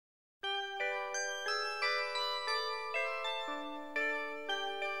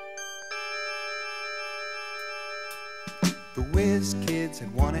The Whiz Kids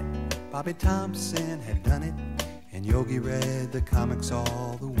had won it, Bobby Thompson had done it, and Yogi read the comics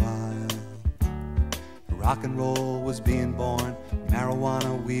all the while. Rock and roll was being born,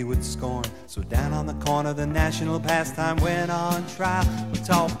 marijuana we would scorn. So down on the corner the national pastime went on trial. We're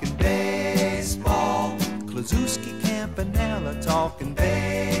talking baseball, Klazuski, Campanella, talking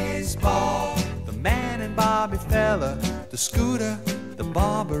baseball. The Man and Bobby fella, the Scooter, the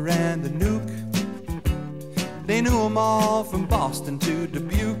Barber and the Nuke. They knew them all from Boston to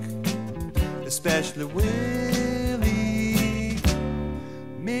Dubuque, especially Willy,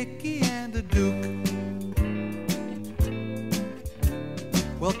 Mickey and the Duke.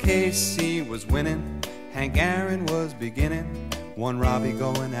 Well, Casey was winning, Hank Aaron was beginning, one Robbie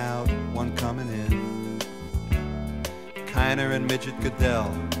going out, one coming in. Kiner and Midget Goodell,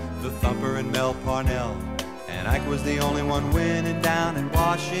 the Thumper and Mel Parnell, and Ike was the only one winning down in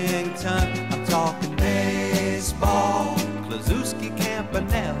Washington. I'm talking baseball, Klazuski,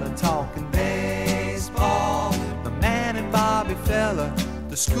 Campanella, talking baseball. The Man and Bobby fella,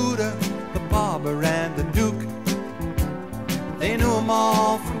 the Scooter, the Barber and the Duke. They knew them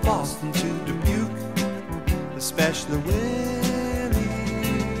all from Boston to Dubuque, especially Willie,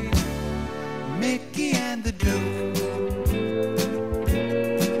 Mickey and the Duke.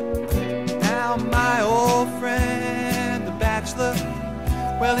 Now my old friend, the bachelor,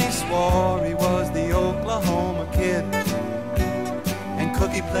 well, he swore he was the Oklahoma Kid, and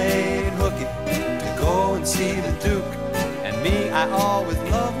Cookie played hooky to go and see the Duke. And me, I always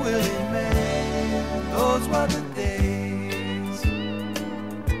loved Willie, man, those were the days.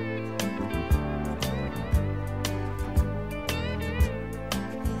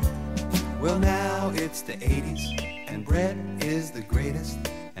 Well, now it's the 80s, and Brett is the greatest,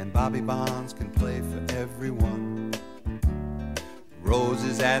 and Bobby Bonds can play for everyone. Rose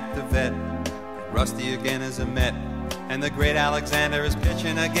is at the vet, and Rusty again is a Met, and the great Alexander is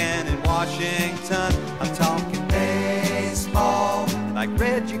pitching again in Washington. I'm talking baseball, like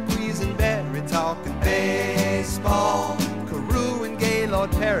Reggie Quisenberry, talking baseball. Carew and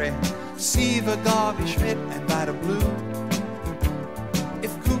Gaylord Perry, Seaver, Garvey, Schmidt, and Vida Blue.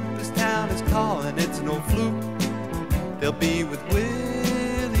 If Cooperstown is calling, it's no fluke. They'll be with Willie,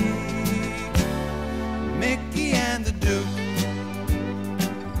 Mickey and the Duke.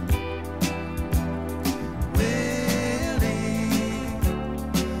 Willie,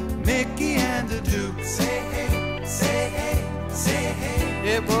 Mickey and the Duke. Say hey, say hey, say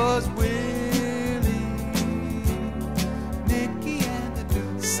hey. It was Willie, Mickey and the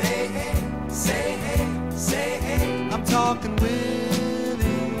Duke. Say hey, say hey, say hey. I'm talking Willie,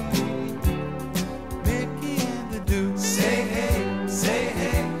 Mickey and the Duke. Say hey, say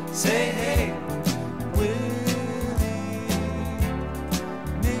hey, say hey.